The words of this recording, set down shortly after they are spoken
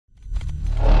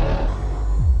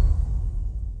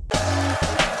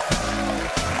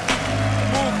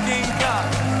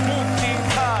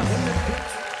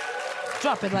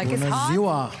stupid. Like, it's Bună hot.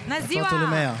 ziua! Bună ziua! Toată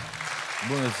lumea.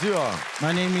 Bună ziua!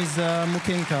 My name is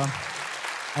Mukinka.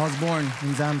 I was born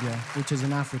in Zambia, which is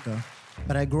in Africa,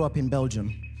 but I grew up in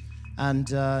Belgium.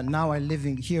 And now I'm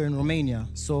living here in Romania.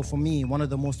 So for me, one of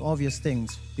the most obvious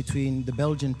things between the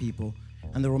Belgian people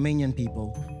and the Romanian people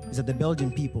is that the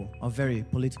Belgian people are very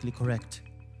politically correct.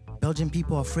 Belgian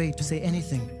people are afraid to say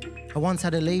anything. I once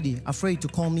had a lady afraid to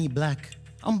call me black.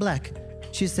 I'm black.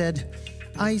 She said,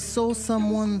 I saw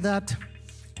someone that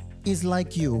is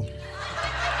like you.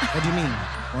 What do you mean?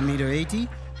 1.80 m?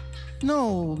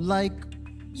 No, like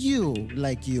you.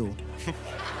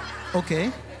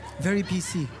 Okay, very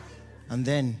PC. And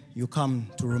then you come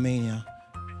to Romania.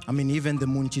 I mean, even the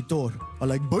muncitori are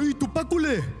like, băi,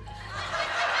 Tupacule!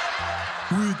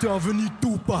 Uite, a venit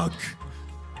Tupac!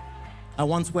 I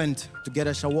once went to get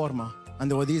a shawarma, and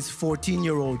there were these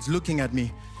 14-year-olds looking at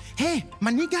me. Hey,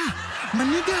 maniga!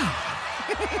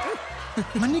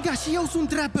 Maniga, și eu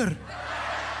sunt rapper!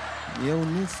 Eu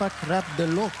nu fac rap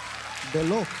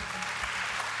deloc.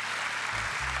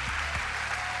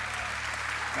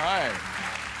 Hai!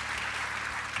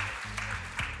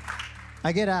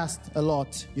 I get asked a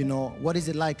lot, you know, what is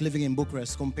it like living in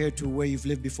Bucharest compared to where you've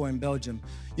lived before in Belgium?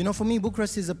 You know, for me,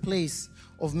 Bucharest is a place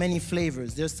of many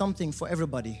flavors. There's something for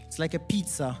everybody. It's like a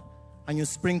pizza, and you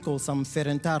sprinkle some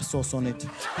fermentar sauce on it.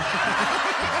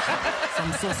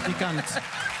 Some sauce picant.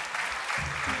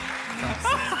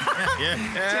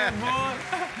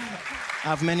 I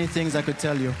have many things I could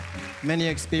tell you. Many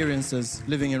experiences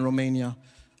living in Romania.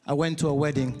 I went to a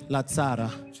wedding, La Țara.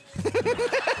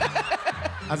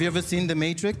 Have you ever seen The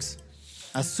Matrix?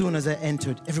 As soon as I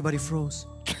entered, everybody froze.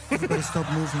 Everybody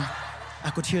stopped moving. I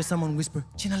could hear someone whisper,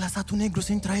 cine a lăsat un negru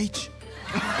să intre aici?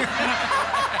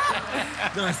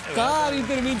 Star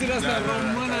intervențiile astea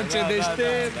română, ce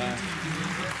deștept!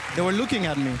 They were looking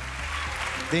at me.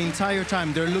 The entire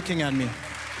time, they were looking at me.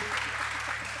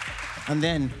 And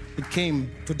then it came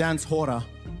to dance hora.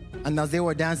 And as they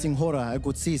were dancing hora, I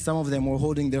could see some of them were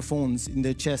holding their phones in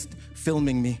their chest,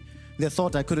 filming me. They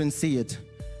thought I couldn't see it.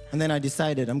 And then I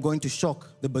decided I'm going to shock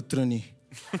the bătrâni.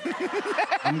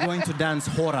 I'm going to dance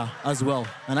hora as well.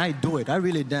 And I do it. I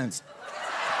really dance.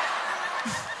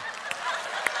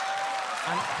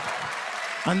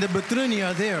 And the bătrâni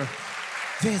are there.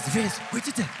 Vezi,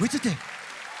 uite-te.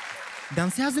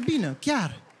 Dansează bine,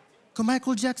 chiar. Ca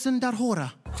Michael Jackson, dar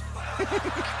hora.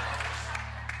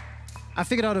 I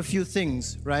figured out a few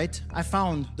things, right? I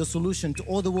found the solution to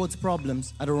all the world's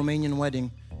problems at a Romanian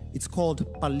wedding. It's called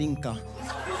palinka.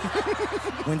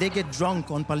 When they get drunk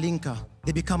on palinka,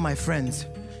 they become my friends.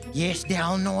 Ești de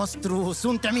al nostru,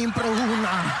 suntem împreună.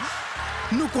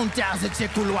 Nu contează ce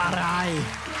culoare ai.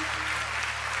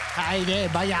 Haide,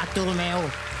 băiatul meu.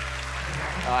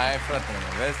 Hai, frate,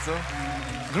 vezi tu?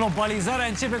 Globalizarea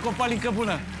începe cu o palincă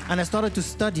bună. And I started to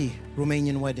study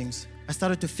Romanian weddings. I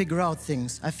started to figure out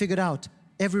things. I figured out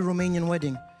every Romanian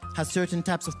wedding has certain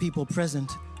types of people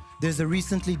present. There's a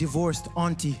recently divorced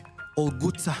auntie,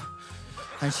 Olguța,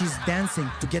 and she's dancing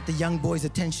to get the young boy's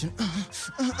attention.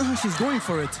 She's going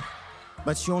for it.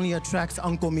 But she only attracts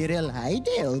Uncle Mirel.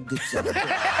 Haide, Olguța.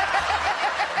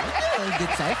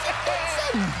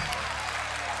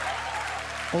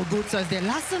 Olguța's there.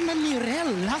 Lasă-mă, Mirel,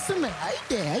 lasă-mă.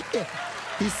 Haide.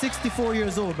 He's 64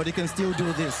 years old, but he can still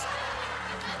do this.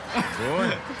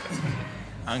 Bun.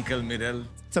 Uncle Mirel.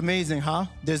 It's amazing, huh?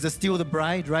 There's the Steal the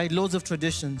Bride, right? Loads of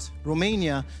traditions.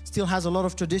 Romania still has a lot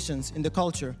of traditions in the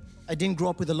culture. I didn't grow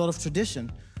up with a lot of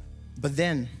tradition. But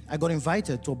then I got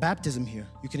invited to a baptism here.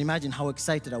 You can imagine how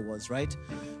excited I was, right?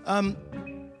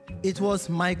 It was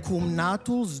my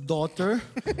cumnatul's daughter,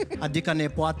 adică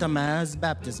nepoata mea's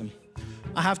baptism.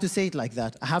 I have to say it like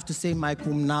that. I have to say my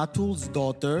cumnatul's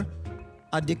daughter,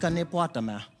 adică nepoata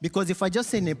mea. Because if I just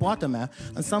say nepoata mea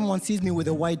and someone sees me with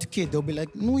a white kid, they'll be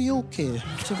like, nu e ok.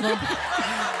 Ceva...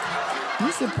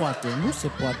 nu se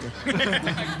poate.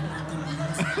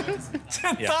 Ce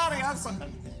tare asta!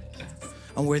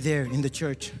 And we're there in the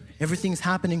church. Everything's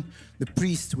happening. The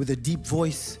priest with a deep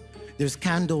voice. There's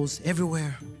candles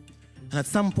everywhere. And at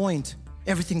some point,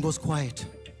 everything goes quiet.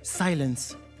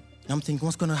 Silence. And I'm thinking,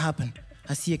 what's going to happen?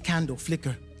 I see a candle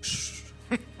flicker.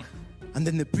 And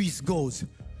then the priest goes,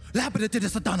 lapădă-te de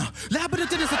satana!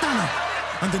 Lapădă-te de satana!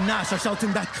 And the Nash are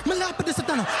shouting back, mă lapă de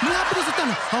satana! Mă lapă de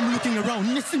satana! I'm looking around,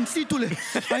 nesimțitule!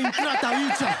 A intrat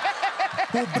aici!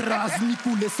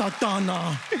 Obraznicule satana!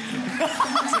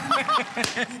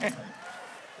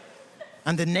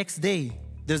 And the next day,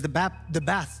 there's the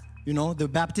bath, you know, the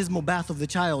baptismal bath of the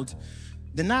child.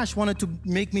 The Nash wanted to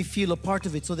make me feel a part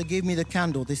of it, so they gave me the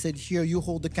candle. They said, here, you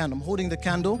hold the candle. I'm holding the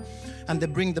candle, and they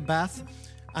bring the bath,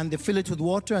 and they fill it with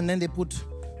water, and then they put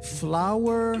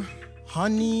flour,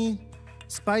 honey,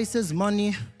 spices,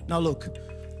 money. Now look,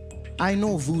 I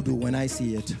know voodoo when I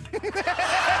see it. You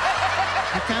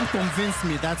can't convince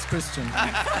me that's Christian.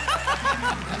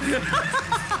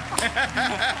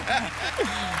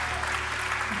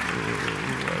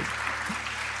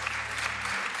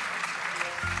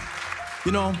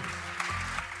 You know,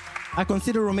 I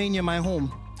consider Romania my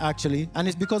home, actually, and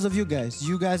it's because of you guys.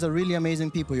 You guys are really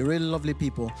amazing people. You're really lovely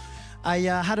people. I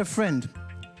had a friend.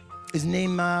 His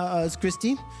name is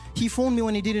Christy. He phoned me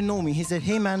when he didn't know me. He said,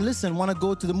 hey man, listen, wanna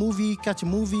go to the movie, catch a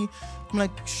movie? I'm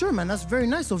like, sure man, that's very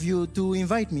nice of you to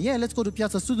invite me. Yeah, let's go to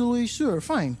Piața Sudului, sure,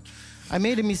 fine. I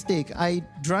made a mistake. I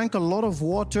drank a lot of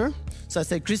water. So I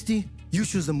said, Christy, you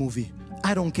choose the movie.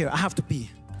 I don't care, I have to pee.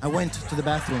 I went to the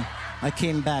bathroom. I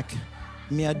came back.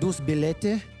 Mi-a dus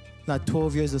bilete la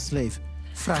 12 Years a Slave.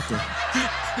 Frate.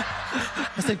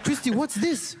 I said, Christy, what's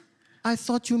this? I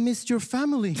thought you missed your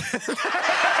family.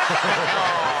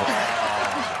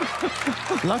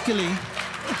 Luckily,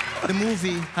 the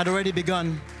movie had already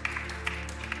begun.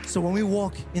 So when we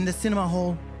walk in the cinema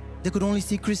hall, they could only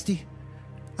see Christy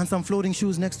and some floating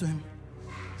shoes next to him.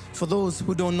 For those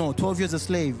who don't know, 12 Years a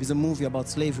Slave is a movie about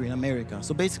slavery in America.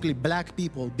 So basically, black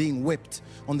people being whipped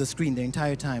on the screen the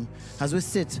entire time. As we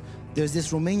sit, there's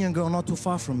this Romanian girl not too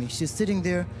far from me. She's sitting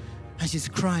there and she's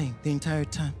crying the entire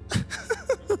time.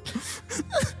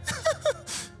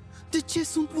 De ce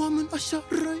sunt oameni așa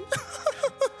răi?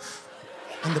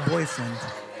 And the boyfriend,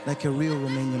 like a real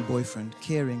Romanian boyfriend,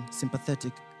 caring,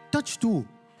 sympathetic, touch tu.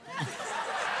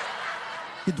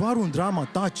 E doar un drama,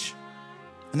 touch.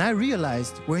 And I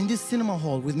realized we're in this cinema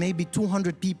hall with maybe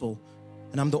 200 people,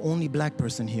 and I'm the only black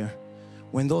person here.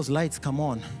 When those lights come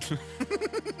on,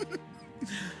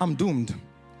 I'm doomed.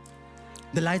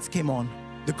 The lights came on.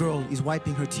 The girl is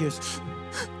wiping her tears.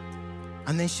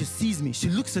 And then she sees me. She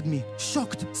looks at me,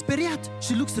 shocked, speriat.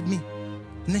 She looks at me.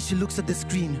 And then she looks at the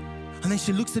screen. And then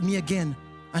she looks at me again.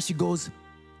 And she goes,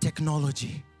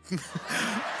 technology.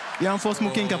 Eu am fost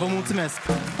Mukinka, vă mulțumesc.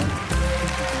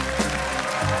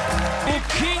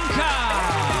 Mukinka!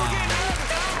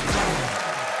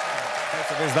 Hai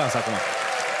să vezi dans acum.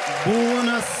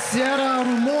 Bună seara,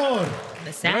 rumor!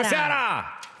 Bună seara!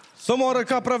 Să moară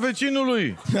capra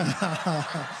vecinului!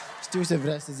 Știu ce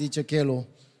vrea să zice Chelu.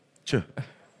 Ce?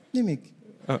 Nimic.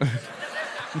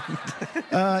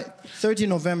 30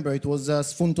 November, it was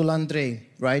Sfântul Andrei,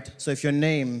 right? So if your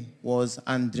name was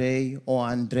Andrei or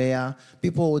Andrea,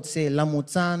 people would say la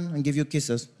mulți ani and give you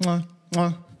kisses. Mwah,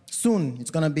 mwah. Soon, it's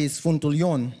going to be Sfântul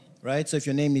Ion, right? So if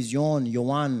your name is Ion,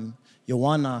 Ioan,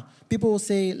 Ioana, people will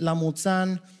say la mulți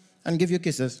ani and give you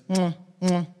kisses. Mwah,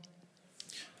 mwah.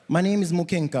 My name is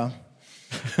Mukinka.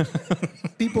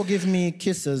 People give me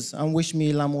kisses and wish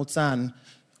me la mulți ani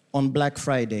on Black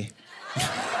Friday.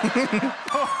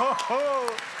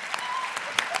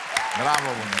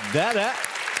 Bravo! Da, da.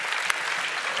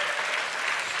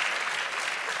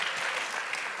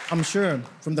 I'm sure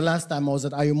from the last time I was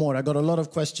at iUmor, I got a lot of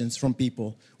questions from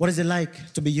people. What is it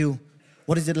like to be you?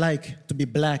 What is it like to be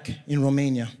black in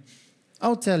Romania?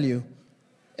 I'll tell you.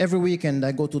 Every weekend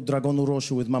I go to Dragonul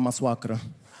Roșu with Mama Soacră.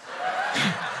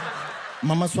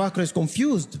 Mama Soacră is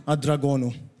confused at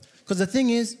Dragonul. Because the thing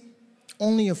is,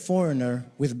 only a foreigner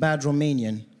with bad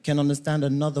Romanian can understand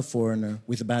another foreigner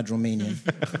with bad Romanian.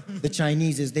 The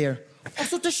Chinese is there.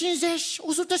 150,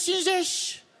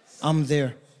 150. I'm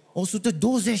there.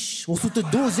 120,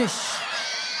 120.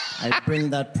 I bring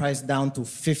that price down to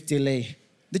 50 lei.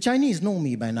 The Chinese know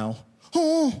me by now.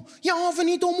 Oh, ia a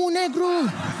venit omul negru.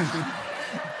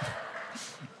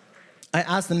 I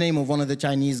asked the name of one of the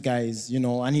Chinese guys, you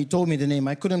know, and he told me the name.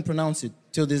 I couldn't pronounce it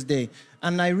till this day.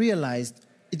 And I realized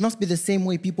it must be the same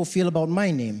way people feel about my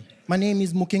name. My name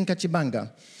is Mukinka Chibanga.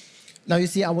 Now, you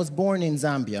see, I was born in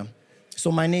Zambia.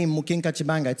 So my name, Mukinka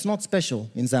Chibanga, it's not special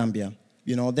in Zambia.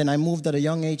 You know, then I moved at a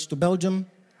young age to Belgium,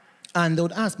 and they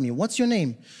would ask me, what's your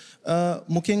name?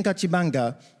 Mukinka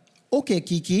Chibanga. Okay,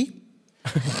 Kiki.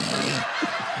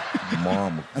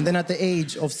 Mom. And then at the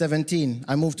age of 17,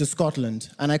 I moved to Scotland,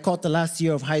 and I caught the last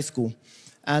year of high school.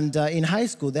 And in high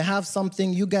school, they have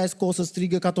something you guys call să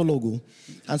strigă catalogul.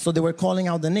 And so they were calling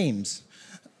out the names.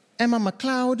 Emma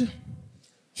McLeod,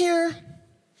 here.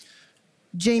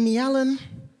 Jamie Allen,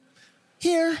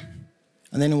 here.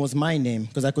 And then it was my name,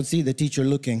 because I could see the teacher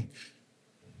looking.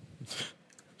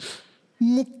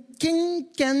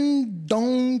 Mukinken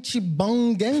dong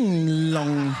chibongen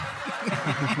long.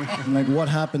 I'm like, what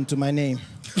happened to my name?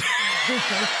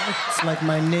 It's like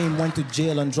my name went to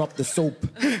jail and dropped the soap.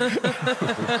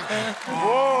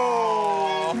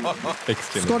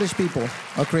 Scottish people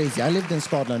are crazy. I lived in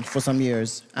Scotland for some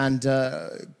years. And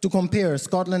to compare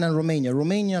Scotland and Romania,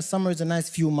 Romania, summer is a nice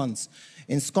few months.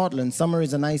 In Scotland, summer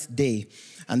is a nice day,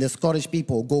 and the Scottish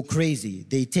people go crazy.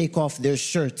 They take off their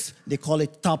shirts, they call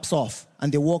it tops off,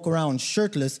 and they walk around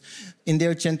shirtless in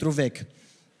their centru vechi.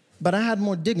 But I had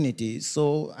more dignity,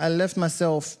 so I left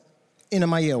myself in a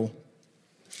maillot.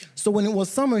 So when it was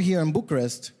summer here in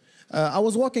Bucharest, I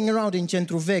was walking around in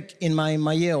centru vechi in my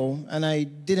maillot, and I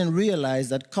didn't realize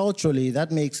that culturally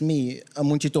that makes me a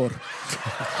muncitor.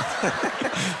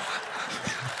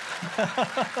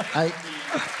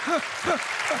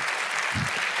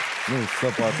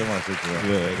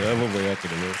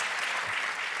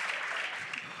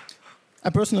 I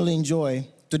personally enjoy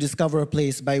to discover a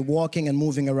place by walking and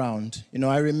moving around. You know,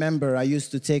 I remember I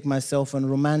used to take myself on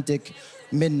romantic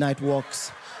midnight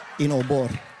walks in Obor.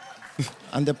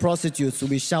 And the prostitutes would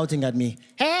be shouting at me,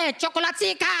 "Hey,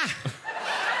 cioccolatică!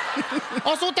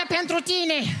 100 pentru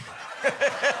tine!"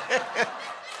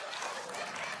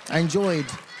 I enjoyed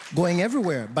going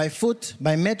everywhere, by foot,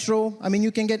 by metro. I mean,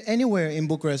 you can get anywhere in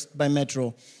Bucharest by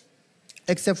metro,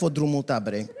 except for drumul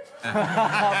Taberei.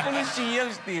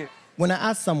 When I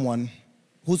ask someone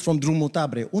who's from drumul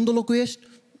Taberei, unde locuiești?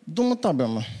 Drumul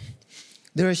Taberei, mă.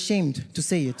 They're ashamed to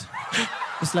say it.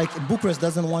 It's like Bucharest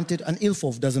doesn't want it and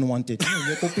Ilfov doesn't want it.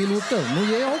 Nu, e copilul tău, nu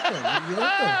e al tău, e al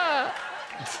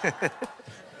tău.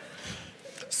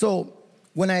 So,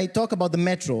 when I talk about the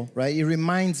metro, right, it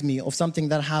reminds me of something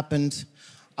that happened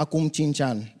Acum 5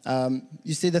 ani.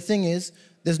 You see, the thing is,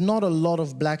 there's not a lot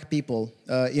of black people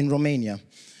in Romania.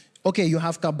 Okay, you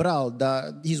have Cabral,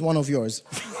 he's one of yours.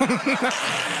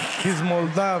 He's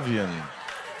Moldavian.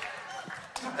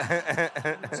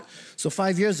 So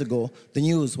 5 years ago, the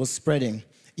news was spreading.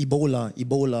 Ebola,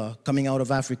 Ebola, coming out of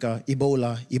Africa,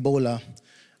 Ebola, Ebola.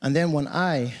 And then when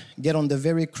I get on the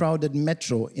very crowded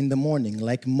metro in the morning,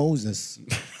 like Moses,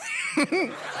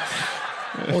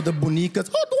 or the bunikas,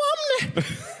 oh, Doamne!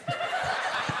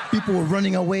 People were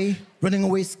running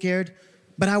away scared,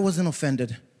 but I wasn't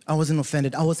offended. I wasn't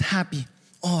offended. I was happy.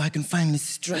 Oh, I can finally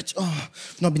stretch. Oh,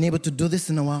 I've not been able to do this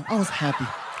in a while. I was happy.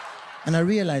 And I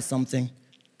realized something.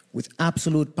 With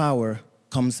absolute power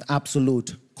comes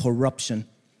absolute corruption.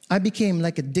 I became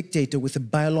like a dictator with a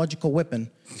biological weapon.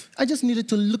 I just needed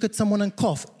to look at someone and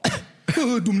cough.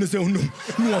 Dumnezeu,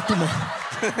 nu acum.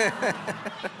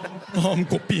 Am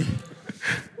copii.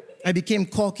 I became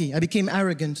cocky. I became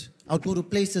arrogant. I would go to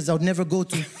places I would never go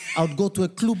to. I would go to a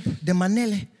club de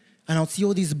manele, and I would see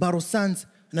all these barosans,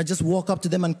 and I'd just walk up to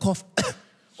them and cough.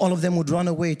 All of them would run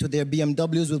away to their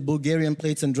BMWs with Bulgarian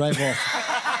plates and drive off.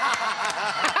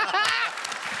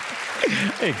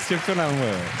 Excepțional,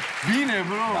 mă. Bine,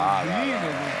 bro! Bine,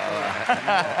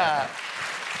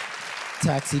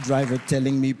 Taxi driver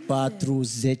telling me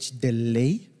 40 de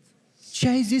lei? Ce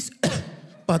ai zis?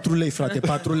 4 lei, frate,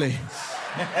 4 lei.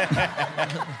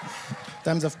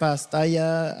 Times have passed.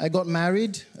 I got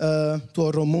married to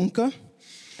a Româncă.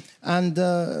 And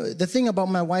the thing about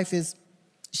my wife is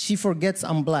she forgets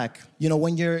I'm black. You know,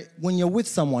 when you're with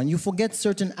someone, you forget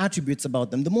certain attributes about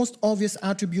them. The most obvious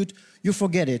attribute, you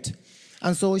forget it.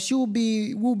 And so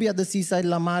we'll be at the seaside,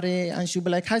 la mare, and she'll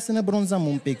be like, hai să ne bronzăm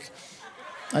un pic.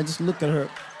 I just look at her.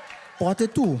 Poate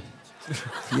tu.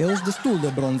 Eu sunt destul de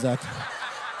bronzat.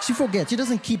 She forgets. She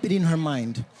doesn't keep it in her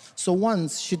mind. So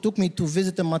once, she took me to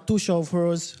visit a matusha of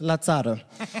hers la țară.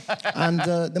 And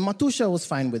the matusha was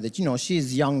fine with it. You know,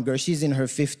 she's younger. She's in her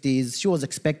 50s. She was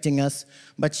expecting us.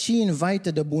 But she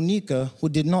invited a bunică who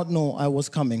did not know I was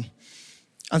coming.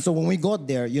 And so when we got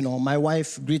there, you know, my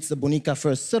wife greets the bunica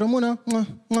first. Să rămână,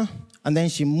 and then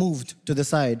she moved to the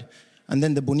side. And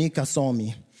then the bunica saw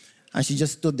me. And she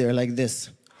just stood there like this.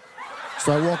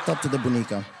 So I walked up to the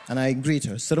bunica and I greet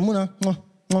her. Să rămână,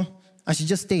 and she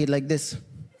just stayed like this.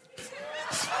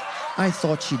 I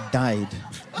thought she died.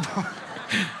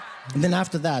 And then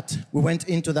after that, we went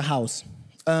into the house.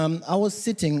 I was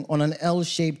sitting on an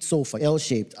L-shaped sofa,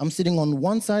 L-shaped. I'm sitting on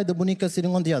one side, the bunica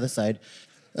sitting on the other side.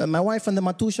 My wife and the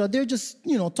matusha, they're just,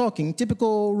 you know, talking.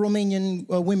 Typical Romanian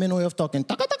women way of talking.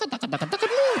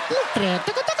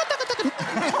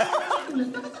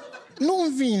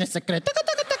 Nu-mi vine să cred.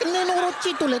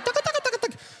 Nenorocitule.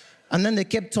 And then they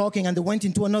kept talking and they went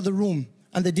into another room.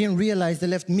 And they didn't realize they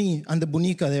left me and the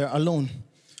bunica there alone.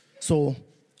 So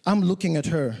I'm looking at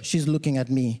her, she's looking at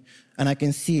me, and I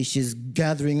can see she's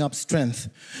gathering up strength.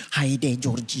 Haide,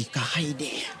 Georgica,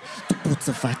 haide. Tu poți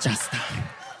să faci asta.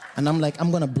 And I'm like,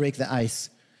 I'm gonna break the ice.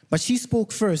 But she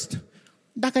spoke first.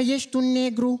 Dacă ești un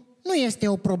negru, nu este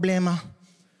o problemă.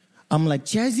 I'm like,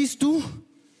 ce ai zis tu?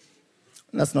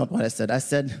 That's not what I said. I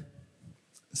said,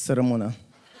 să rămână.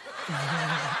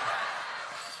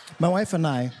 My wife and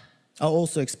I are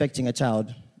also expecting a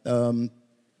child.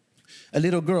 A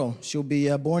little girl. She'll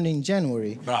be born in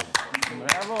January. Bravo.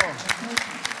 Bravo!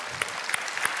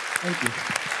 Thank you.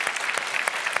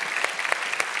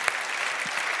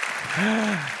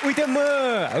 Uite,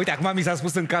 mă! Uite, acum mi s-a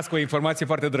spus în cască o informație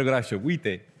foarte drăgălașă.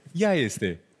 Uite, ea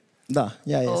este. Da,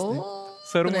 ea este.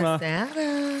 Să rămână.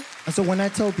 And so when I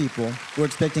tell people we're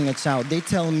expecting a child, they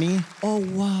tell me, oh,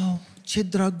 wow, ce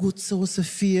drăguță o să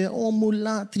fie, omul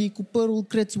latri cu părul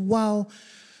creț, wow.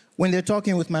 When they're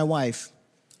talking with my wife,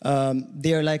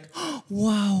 they're like, oh,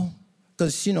 wow.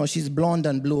 Because, you know, she's blonde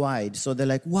and blue-eyed. So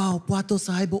they're like, wow, poate o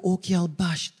să aibă ochii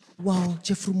albaștri. Wow,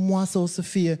 ce frumoasă o să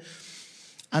fie.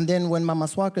 And then when Mama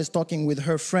Soacră is talking with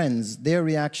her friends, their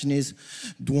reaction is,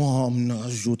 Doamne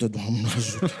ajută, Doamne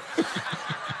ajută.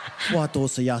 Poate o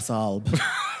să iasă alb.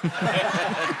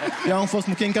 Eu am fost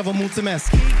Mukinka, vă mulțumesc.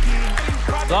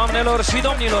 Doamnelor și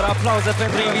domnilor, aplauze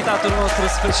pentru invitatul nostru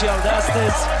special de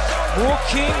astăzi,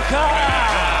 Mukinka!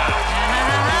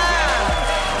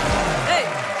 Hey!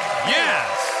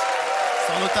 Yes!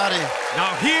 Salutare!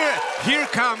 Now here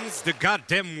comes the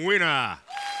goddamn winner.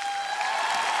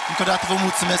 Încă o dată vă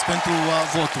mulțumesc pentru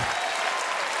votul.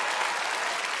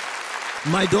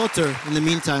 My daughter, in the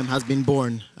meantime, has been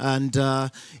born, and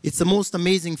it's the most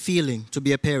amazing feeling to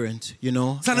be a parent, you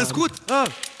know. S-a născut?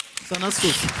 S-a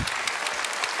născut.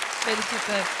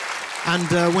 Felicitări!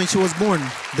 And when she was born,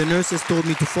 the nurses told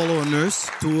me to follow a nurse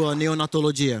to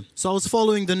neonatologia. So I was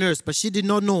following the nurse, but she did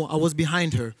not know I was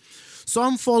behind her. So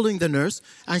I'm following the nurse,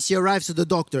 and she arrives to the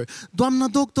doctor. Doamna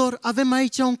doctor, avem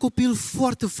aici un copil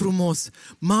foarte frumos.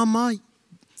 Mama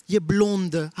e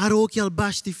blondă, are ochii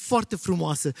albaștri, foarte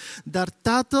frumoasă. Dar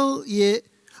tatăl e...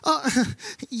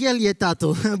 el e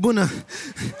tatăl. Bună!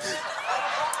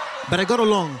 But I got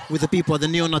along with the people at the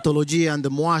neonatology and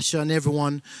the moasha and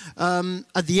everyone.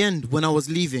 At the end, when I was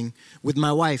leaving with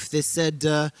my wife, they said,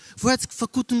 voi ați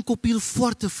făcut un copil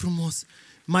foarte frumos.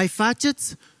 Mai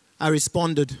faceți? I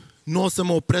responded, nu o să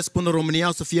mă opresc până România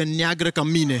o să fie neagră ca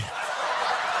mine.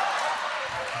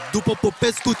 După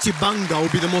Popescu, Cibanga will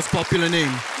be the most popular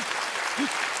name.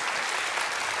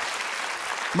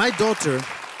 My daughter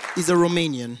is a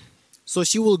Romanian. So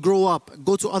she will grow up,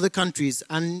 go to other countries,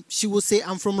 and she will say,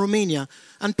 I'm from Romania.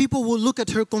 And people will look at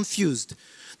her confused.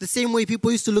 The same way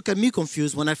people used to look at me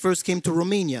confused when I first came to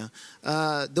Romania.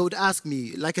 They would ask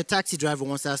me, like a taxi driver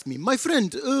once asked me, my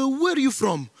friend, where are you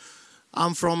from?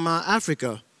 I'm from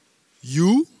Africa.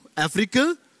 You?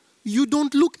 Africa? You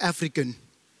don't look African.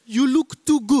 You look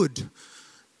too good.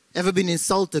 Ever been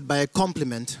insulted by a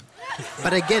compliment?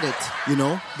 But I get it, you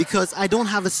know, because I don't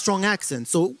have a strong accent.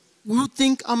 So we would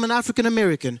think I'm an African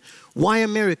American. Why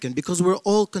American? Because we're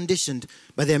all conditioned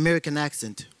by the American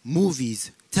accent.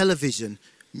 Movies, television,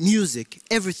 music,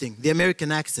 everything, the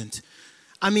American accent.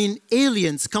 I mean,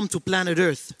 aliens come to planet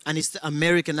Earth and it's the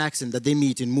American accent that they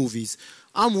meet in movies.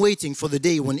 I'm waiting for the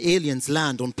day when aliens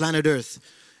land on planet Earth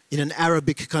in an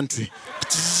Arabic country.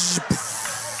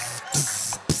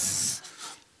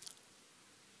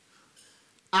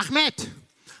 Ahmed!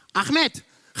 Ahmed!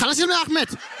 خلاص يا Ahmed!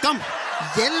 Come!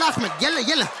 يلا أحمد يلا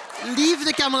يلا leave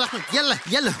the camera أحمد يلا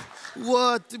يلا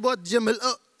what Jamal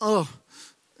oh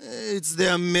it's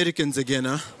the Americans again,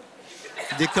 huh?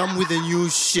 They come with a new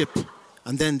ship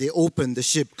and then they open the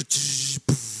ship.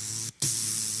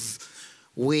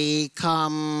 We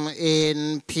come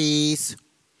in peace.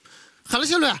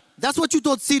 That's what you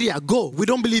told Syria. Go. We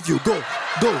don't believe you. Go.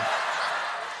 Go.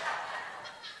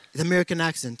 The American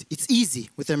accent. It's easy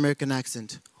with the American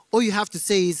accent. All you have to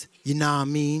say is, you know what I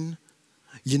mean?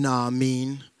 You know what I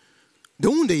mean? De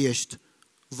unde ești?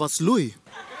 Vaslui.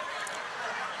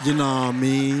 You know what I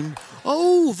mean?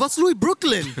 Oh, Vaslui,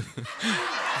 Brooklyn.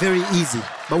 Very easy,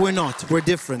 but we're not. We're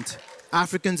different.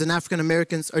 Africans and African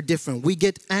Americans are different. We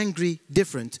get angry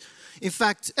different. In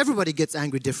fact, everybody gets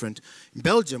angry different. In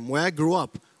Belgium, where I grew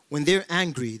up, when they're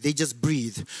angry, they just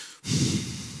breathe.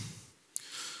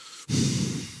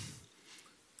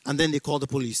 And then they call the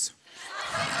police.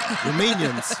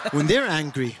 Romanians, when they're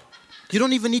angry, you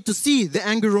don't even need to see the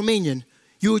angry Romanian.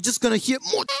 You're just gonna hear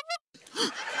more.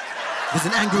 There's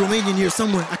an angry Romanian here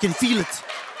somewhere. I can feel it.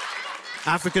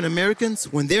 African Americans,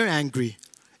 when they're angry,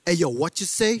 hey yo, what you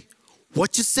say?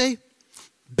 What you say?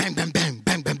 Bang, bang, bang,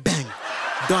 bang, bang, bang.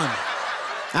 Done.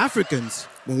 Africans,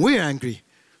 when we're angry,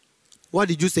 what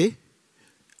did you say?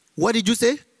 What did you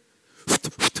say?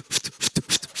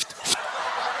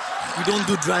 We don't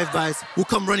do drive-bys. We'll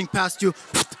come running past you.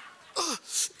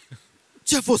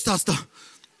 Ce-a fost asta?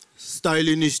 Stai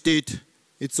liniștit.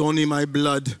 It's only my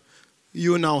blood.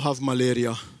 You now have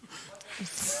malaria.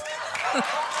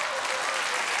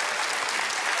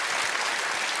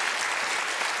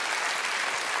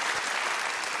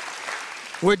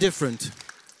 We're different.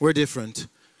 We're different.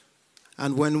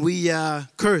 And when we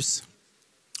curse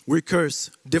we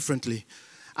curse differently.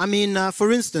 I mean,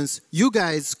 for instance, you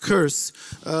guys curse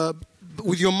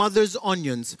with your mother's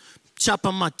onions,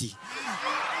 chapamati.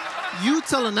 You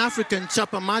tell an African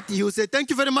chapamati, he will say, thank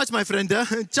you very much, my friend.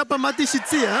 Chapamati și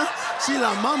ție, și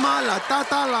la mama, la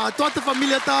tata, la toată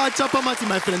familia ta, chapamati,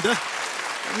 my friend.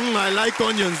 I like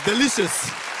onions, delicious.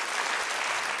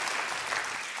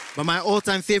 But my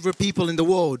all-time favorite people in the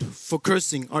world for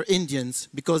cursing are Indians,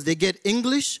 because they get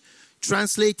English,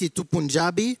 translate it to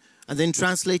Punjabi, and then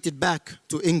translate it back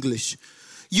to English.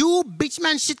 You bitch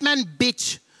man, shit man,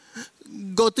 bitch.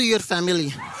 Go to your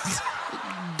family.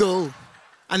 Go.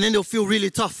 And then they'll feel really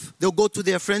tough. They'll go to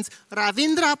their friends.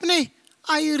 Ravindra Apne,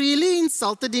 I really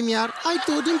insulted him, yaar. I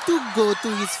told him to go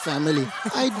to his family.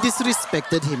 I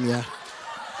disrespected him, yaar.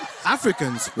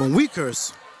 Africans, when we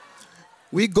curse,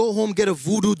 we go home, get a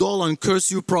voodoo doll, and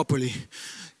curse you properly.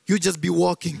 You just be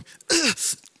walking.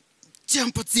 Ce-am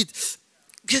pățit?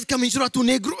 Cred că am înjurat un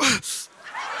negru.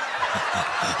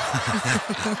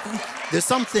 There's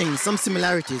some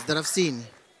similarities that I've seen.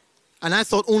 And I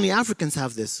thought only Africans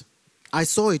have this. I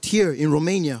saw it here in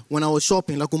Romania when I was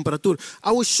shopping, la cumpărături.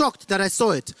 I was shocked that I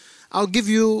saw it. I'll give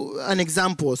you an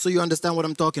example so you understand what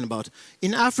I'm talking about.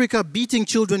 In Africa, beating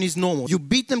children is normal. You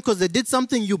beat them because they did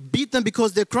something, you beat them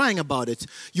because they're crying about it.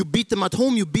 You beat them at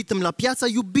home, you beat them la piața,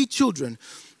 you beat children.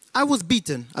 I was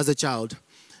beaten as a child.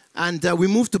 And we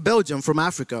moved to Belgium from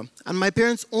Africa. And my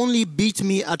parents only beat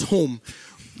me at home.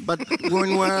 But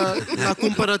when we're la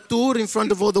cumpărături in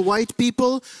front of all the white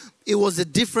people, it was a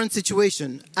different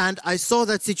situation. And I saw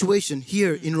that situation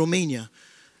here in Romania.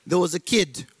 There was a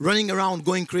kid running around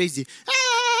going crazy,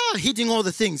 hitting all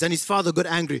the things, and his father got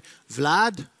angry.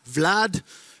 Vlad,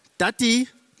 tati,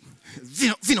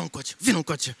 vino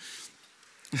încoace.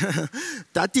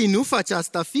 Tati, nu faci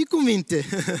asta, fii cu minte.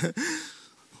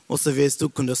 O să vezi tu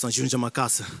când o să ajungem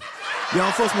acasă. Eu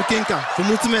am fost Mukinka, vă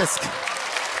mulțumesc.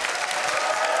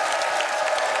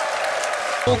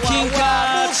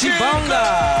 Mukinka Chibanga!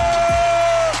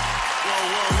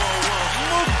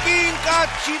 Mukinka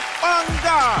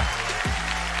Chibanga!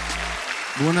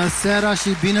 Bună seara și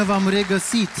bine v-am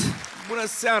regăsit! Bună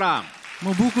seara!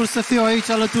 Mă bucur să fiu aici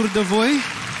alături de voi,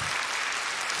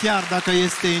 chiar dacă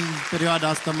este în perioada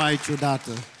asta mai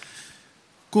ciudată.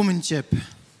 Cum încep?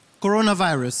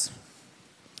 Coronavirus.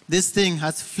 This thing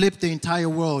has flipped the entire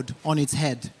world on its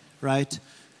head, right?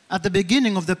 At the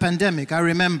beginning of the pandemic, I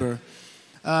remember,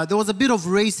 there was a bit of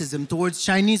racism towards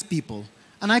Chinese people.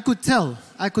 And I could tell.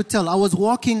 I was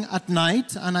walking at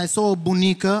night and I saw a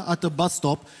bunica at a bus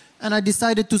stop and I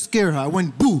decided to scare her. I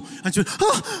went, boo! And she went,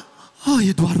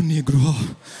 e doar un negru.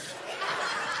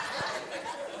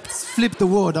 Flipped the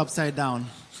world upside down.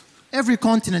 Every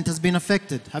continent has been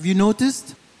affected. Have you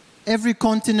noticed? Every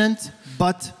continent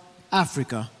but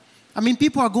Africa. I mean,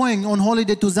 people are going on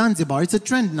holiday to Zanzibar. It's a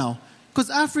trend now. Because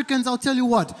Africans, I'll tell you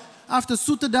what, after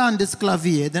 100 de ani de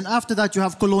sclavie, then after that you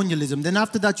have colonialism, then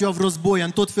after that you have război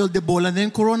and tot fel de boli, and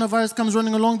then coronavirus comes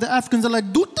running along, the Africans are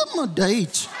like, du-te mă de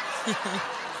aici.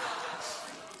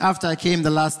 After I came the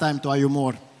last time to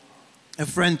iUmor, a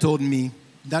friend told me,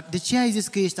 de ce ai zis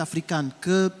că ești african?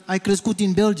 Că ai crescut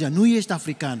în Belgia, nu ești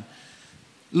african.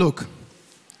 Look,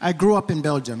 I grew up in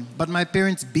Belgium, but my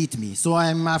parents beat me, so I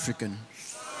am African.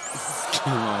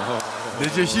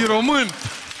 Deci e și român.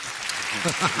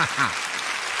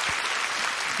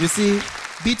 You see,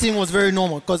 beating was very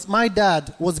normal because my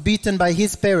dad was beaten by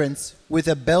his parents with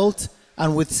a belt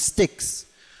and with sticks.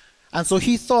 And so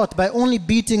he thought by only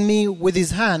beating me with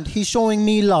his hand, he's showing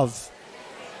me love.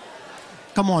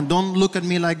 Come on, don't look at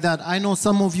me like that. I know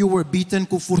some of you were beaten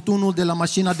cu furtunul de la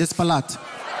mașina de spălat.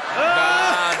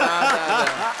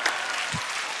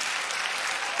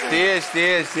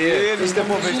 Știe niște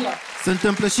povești. Se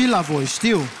întâmplă și la voi,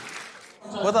 știu.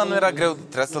 Bă, dar nu era greu?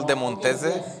 Trebuia să-l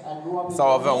demonteze? Sau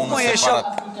avea unul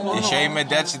separat? Ieșea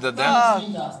imediat și dădea?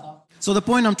 So the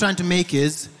point I'm trying to make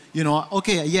is, you know,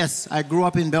 okay, yes, I grew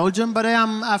up in Belgium, but I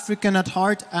am African at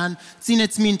heart, and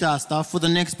țineți minte asta for the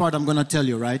next part I'm going to tell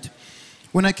you, right?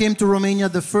 When I came to Romania,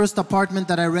 the first apartment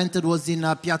that I rented was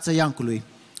in Piața Iancului.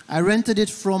 I rented it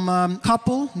from a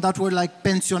couple that were like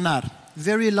pensionar.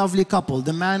 Very lovely couple.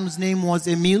 The man's name was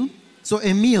Emil. So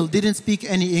Emil didn't speak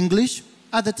any English.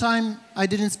 At the time, I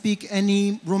didn't speak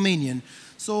any Romanian.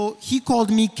 So he called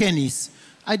me Kenis.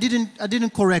 I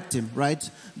didn't correct him, right?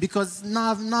 Because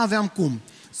n-aveam cum.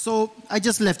 So I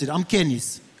just left it. I'm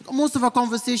Kenis. Most of our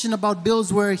conversation about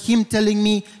bills were him telling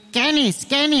me, Kenis,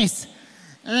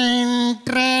 întreținere.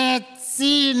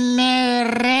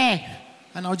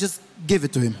 And I'll just give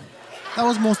it to him. That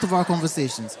was most of our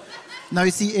conversations. Now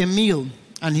you see, Emil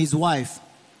and his wife,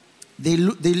 They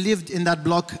lived in that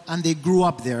block and they grew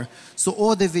up there. So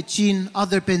all the vecini,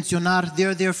 other pensionari,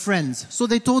 they're their friends. So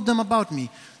they told them about me.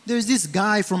 There's this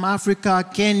guy from Africa,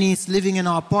 Kenis, living in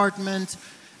our apartment.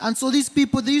 And so these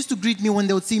people, they used to greet me when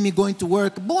they would see me going to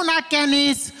work. Bună,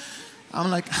 Kenis!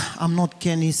 I'm like, I'm not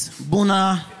Kenis.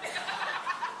 Bună.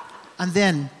 And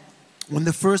then, when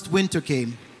the first winter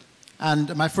came,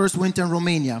 and my first winter in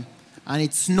Romania, and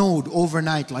it snowed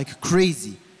overnight like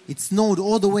crazy. It snowed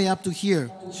all the way up to here.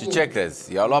 Și ce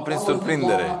crezi? I-au luat prin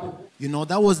surprindere. You know,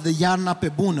 that was the iarna pe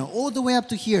bună, all the way up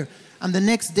to here. And the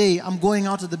next day, I'm going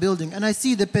out of the building, and I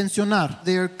see the pensionari.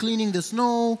 They're cleaning the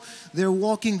snow, they're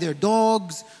walking their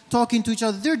dogs, talking to each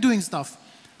other, they're doing stuff.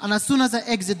 And as soon as I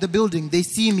exit the building, they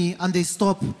see me, and they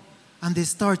stop, and they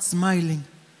start smiling.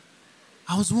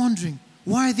 I was wondering,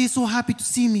 why are they so happy to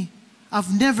see me?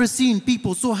 I've never seen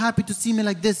people so happy to see me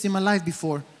like this in my life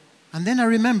before. And then I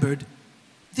remembered,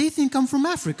 they think I'm from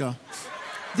Africa.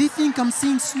 They think I'm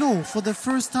seeing snow for the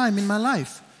first time in my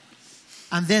life.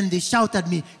 And then they shout at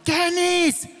me,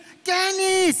 Kenis!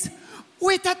 Kenis!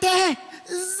 Uită-te!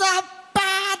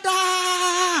 Zăpadă!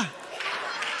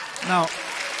 Now,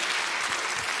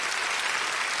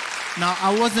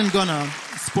 I wasn't gonna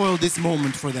spoil this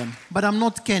moment for them, but I'm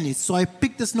not Kenis, so I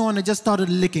picked the snow and I just started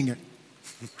licking it.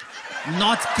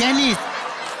 Not Kenis!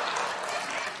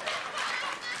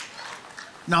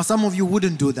 Now, some of you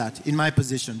wouldn't do that in my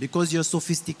position because you're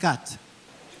sophisticat.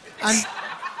 And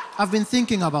I've been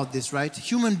thinking about this, right?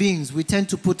 Human beings, we tend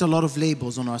to put a lot of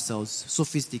labels on ourselves.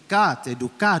 Sophisticat,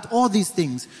 educat, all these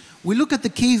things. We look at the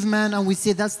caveman and we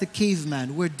say, that's the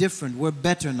caveman. We're different. We're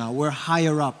better now. We're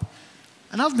higher up.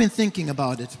 And I've been thinking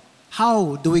about it.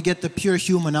 How do we get the pure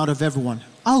human out of everyone?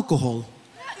 Alcohol.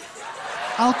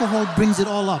 Alcohol brings it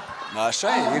all up.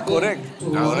 Așa e corect.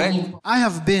 Corect. I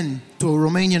have been to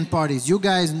Romanian parties. You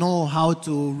guys know how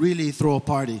to really throw a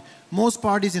party. Most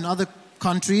parties in other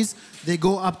countries, they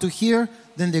go up to here,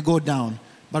 then they go down.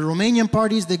 But Romanian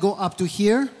parties, they go up to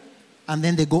here, and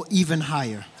then they go even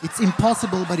higher. It's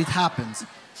impossible, but it happens.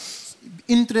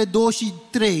 Între 2 și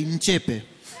 3 începe.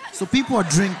 So people are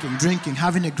drinking,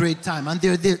 having a great time, and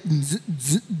they're there.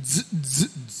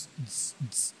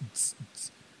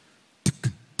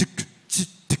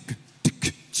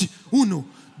 1,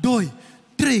 2,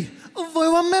 3. Voi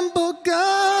remember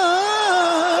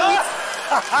God.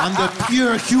 And the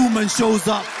pure human shows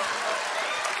up.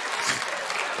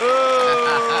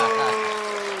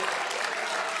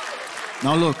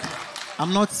 Now look,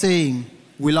 I'm not saying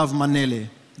we love Manele,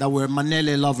 that we're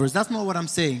Manele lovers. That's not what I'm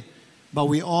saying. But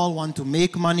we all want to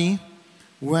make money.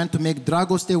 We want to make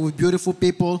dragoste with beautiful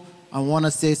people. I want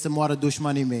to say să moară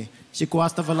dușmanii mei. Și cu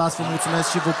asta vă las, vă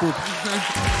mulțumesc și vă pup.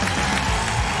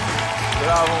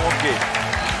 Bravo, Muki.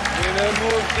 Bine,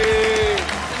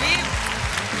 Muki!